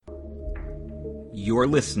You're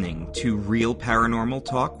listening to Real Paranormal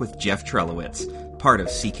Talk with Jeff Trelowitz, part of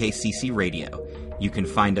CKCC Radio. You can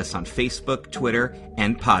find us on Facebook, Twitter,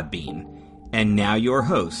 and Podbean. And now your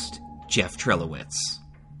host, Jeff Trelowitz.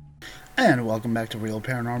 And welcome back to Real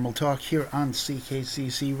Paranormal Talk here on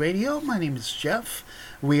CKCC Radio. My name is Jeff.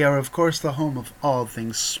 We are, of course, the home of all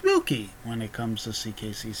things spooky when it comes to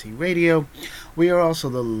CKCC Radio. We are also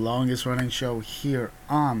the longest running show here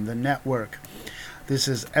on the network. This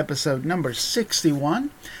is episode number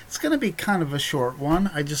 61. It's going to be kind of a short one.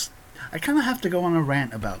 I kind of have to go on a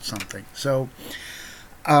rant about something. So,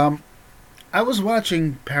 I was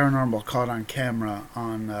watching Paranormal Caught on Camera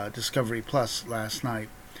on Discovery Plus last night.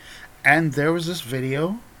 And there was this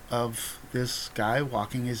video of this guy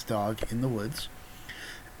walking his dog in the woods.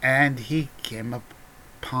 And he came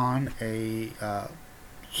upon a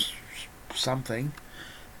something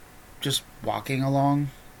just walking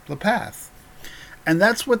along the path. And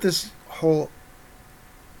that's what this whole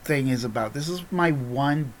thing is about. This is my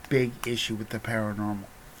one big issue with the paranormal.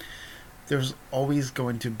 There's always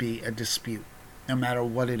going to be a dispute, no matter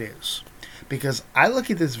what it is. Because I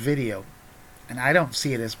look at this video, and I don't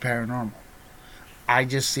see it as paranormal. I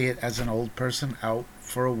just see it as an old person out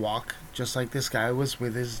for a walk, just like this guy was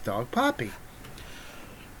with his dog Poppy.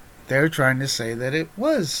 They're trying to say that it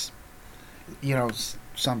was,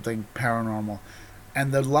 something paranormal.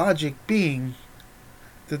 And the logic being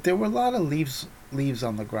that there were a lot of leaves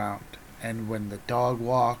on the ground. And when the dog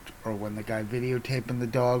walked, or when the guy videotaping the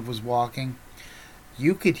dog was walking,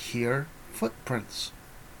 you could hear footprints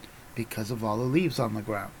because of all the leaves on the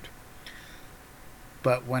ground.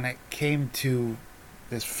 But when it came to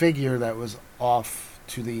this figure that was off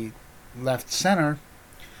to the left center,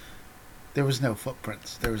 there was no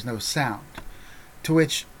footprints. There was no sound. To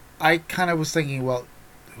which I kind of was thinking, well,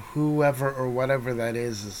 whoever or whatever that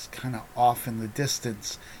is kind of off in the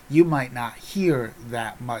distance. You might not hear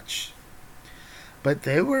that much. But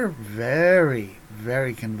they were very,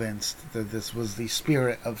 very convinced that this was the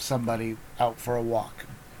spirit of somebody out for a walk.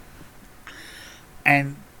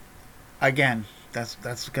 And again,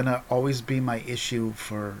 that's going to always be my issue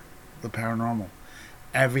for the paranormal.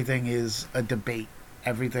 Everything is a debate.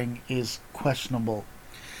 Everything is questionable.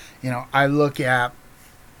 I look at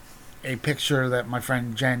a picture that my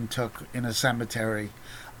friend Jen took in a cemetery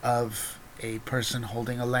of a person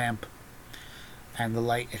holding a lamp, and the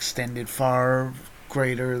light extended far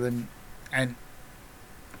greater than, and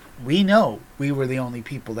we know we were the only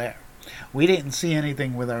people there. We didn't see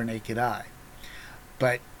anything with our naked eye,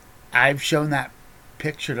 but I've shown that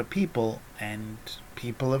picture to people, and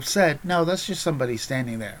people have said, no, that's just somebody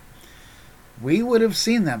standing there. We would have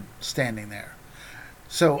seen them standing there.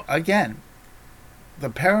 So again, the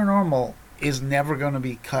paranormal is never going to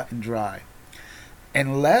be cut and dry.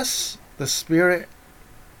 Unless the spirit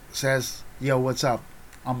says, yo, what's up?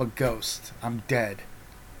 I'm a ghost. I'm dead.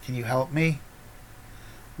 Can you help me?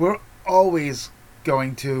 We're always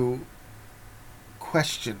going to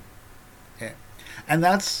question it. And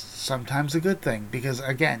that's sometimes a good thing. Because,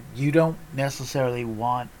 again, you don't necessarily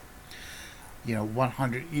want,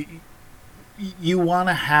 100... You want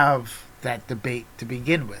to have that debate to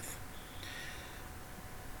begin with.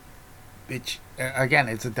 Which, again,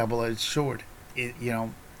 it's a double-edged sword.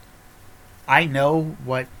 I know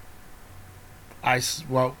what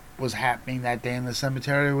was happening that day in the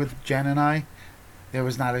cemetery with Jen and I. There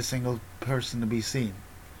was not a single person to be seen.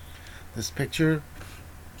 This picture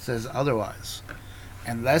says otherwise.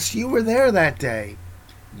 Unless you were there that day,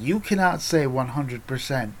 you cannot say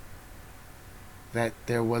 100% that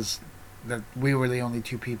that we were the only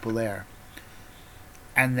two people there.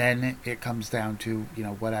 And then it comes down to,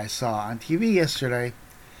 what I saw on TV yesterday.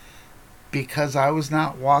 Because I was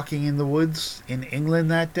not walking in the woods in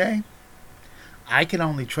England that day, I can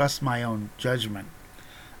only trust my own judgment.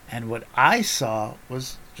 And what I saw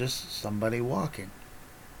was just somebody walking.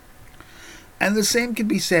 And the same can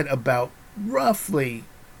be said about roughly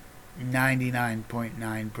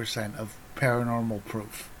 99.9% of paranormal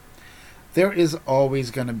proof. There is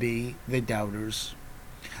always going to be the doubters.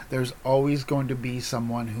 There's always going to be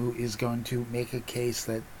someone who is going to make a case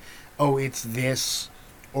that, oh, it's this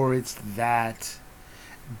or it's that,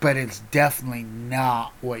 but it's definitely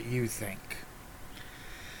not what you think.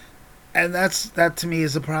 And that to me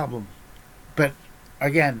is a problem. But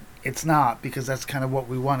again, it's not, because that's kind of what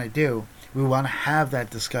we want to do. We want to have that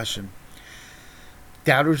discussion.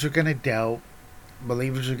 Doubters are going to doubt.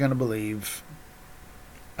 Believers are going to believe.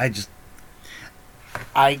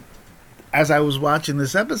 As I was watching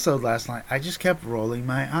this episode last night, I just kept rolling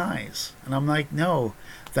my eyes. And I'm like, no,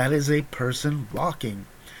 that is a person walking.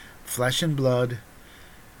 Flesh and blood.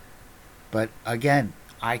 But again,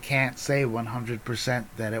 I can't say 100%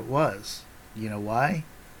 that it was. You know why?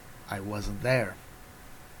 I wasn't there.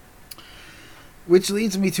 Which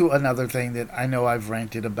leads me to another thing that I know I've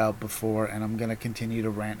ranted about before, and I'm going to continue to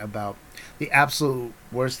rant about. The absolute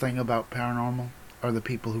worst thing about paranormal are the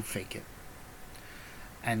people who fake it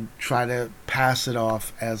and try to pass it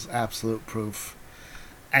off as absolute proof.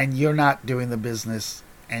 And you're not doing the business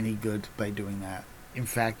any good by doing that. In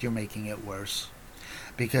fact, you're making it worse.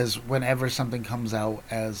 Because whenever something comes out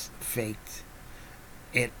as faked,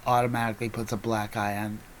 it automatically puts a black eye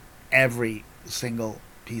on every single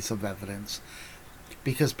piece of evidence.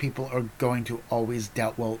 Because people are going to always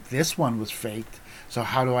doubt, well, this one was faked, so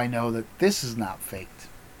how do I know that this is not faked?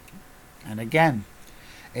 And again,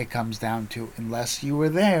 it comes down to, unless you were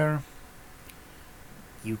there,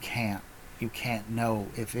 you can't know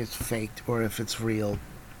if it's faked or if it's real.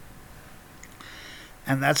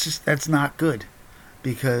 And that's not good,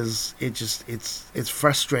 because it's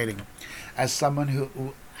frustrating. As someone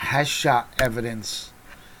who has shot evidence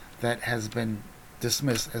that has been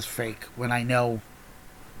dismissed as fake when I know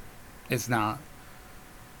it's not,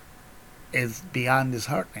 is beyond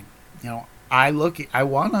disheartening.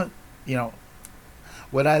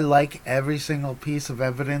 Would I like every single piece of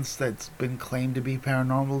evidence that's been claimed to be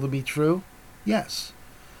paranormal to be true? Yes.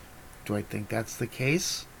 Do I think that's the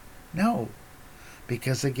case? No.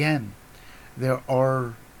 Because again, there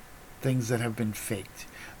are things that have been faked.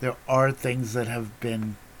 There are things that have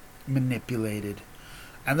been manipulated.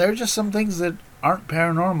 And there are just some things that aren't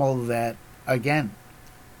paranormal that, again,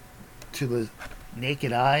 to the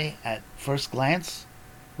naked eye at first glance,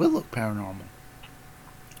 will look paranormal.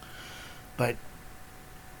 But,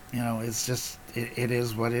 it's just, it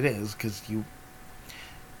is what it is, because you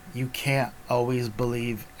can't always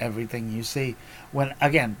believe everything you see. When,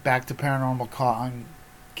 again, back to paranormal caught on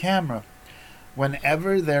camera,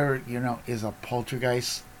 whenever there, is a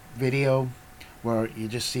poltergeist video where you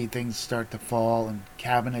just see things start to fall and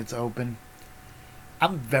cabinets open,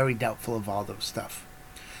 I'm very doubtful of all those stuff.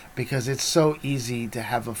 Because it's so easy to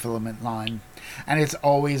have a filament line, and it's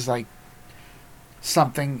always like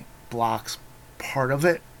something blocks part of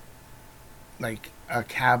it, like a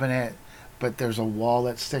cabinet, but there's a wall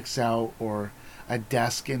that sticks out, or a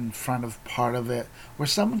desk in front of part of it, where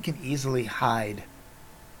someone can easily hide.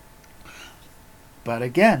 But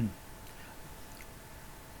again,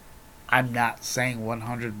 I'm not saying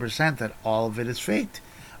 100% that all of it is faked,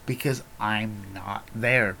 because I'm not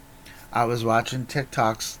there. I was watching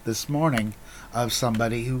TikToks this morning of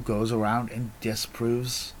somebody who goes around and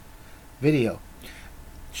disproves video.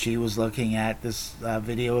 She was looking at this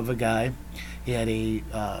video of a guy. He had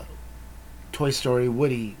a Toy Story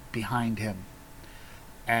Woody behind him,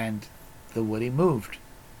 and the Woody moved.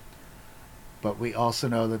 But we also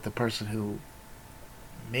know that the person who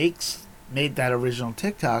made that original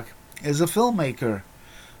TikTok is a filmmaker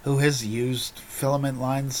who has used filament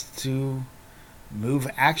lines to move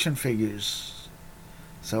action figures.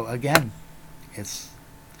 So again, it's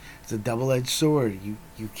a double-edged sword. You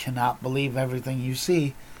cannot believe everything you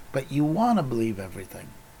see, but you want to believe everything.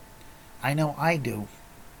 I know I do.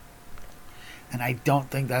 And I don't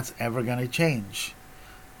think that's ever going to change.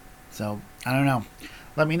 So, I don't know.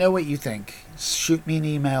 Let me know what you think. Shoot me an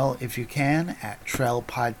email if you can at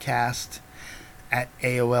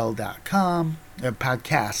trellpodcast@aol.com.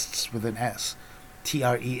 Podcasts with an S.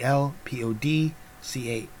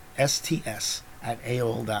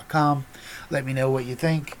 TRELPODCASTS@AOL.com. Let me know what you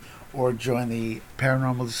think, or join the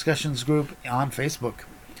Paranormal Discussions group on Facebook.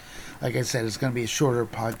 Like I said, it's going to be a shorter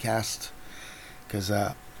podcast because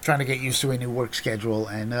trying to get used to a new work schedule,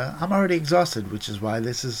 and I'm already exhausted, which is why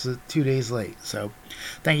this is 2 days late. So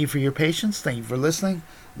thank you for your patience. Thank you for listening.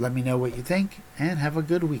 Let me know what you think, and have a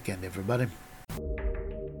good weekend, everybody.